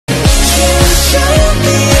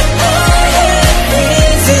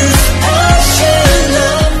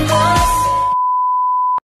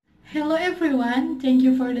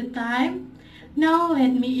time. Now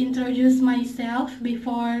let me introduce myself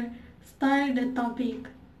before start the topic.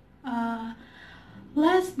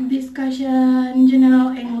 Last discussion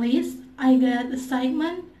general English, I got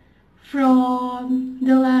assignment from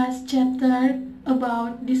the last chapter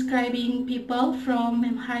about describing people from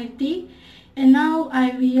MIT, and now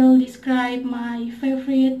I will describe my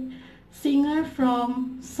favorite singer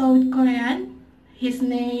from South Korea. His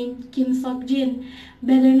name Kim Sok-jin,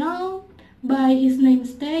 better known by his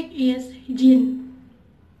namesake is Jin.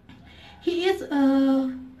 He is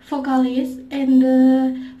a vocalist and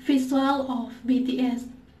the visual of BTS.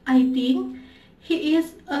 I think he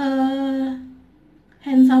is a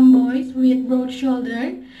handsome boy with broad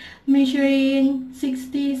shoulder, measuring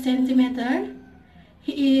 60 centimeters.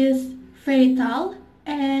 He is very tall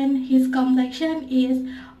and his complexion is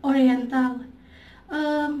oriental.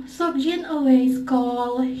 Sok-jin always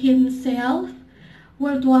call himself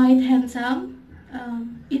worldwide handsome.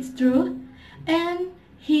 It's true, and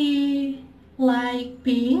he like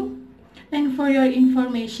pink. And for your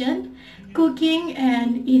information, cooking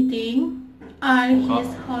and eating are his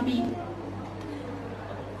hobby.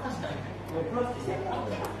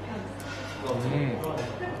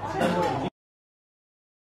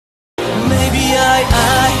 Maybe I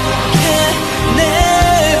can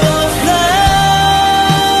never fly.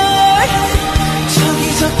 저기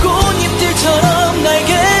저 꽃잎들처럼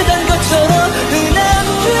날개 단 것처럼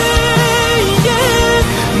흔한데, yeah.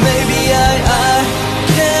 Maybe I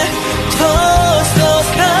can touch the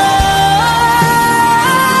sky.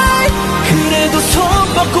 그래도 손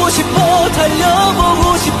뻗고 싶어, 달려보고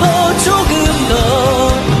싶어 조금 더.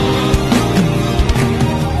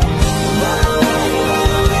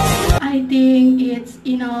 I think it's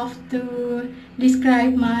enough to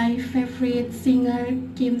describe my favorite singer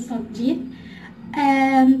Kim Sok-jin,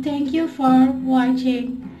 and thank you for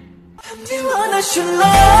watching. You wanna show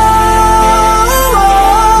love.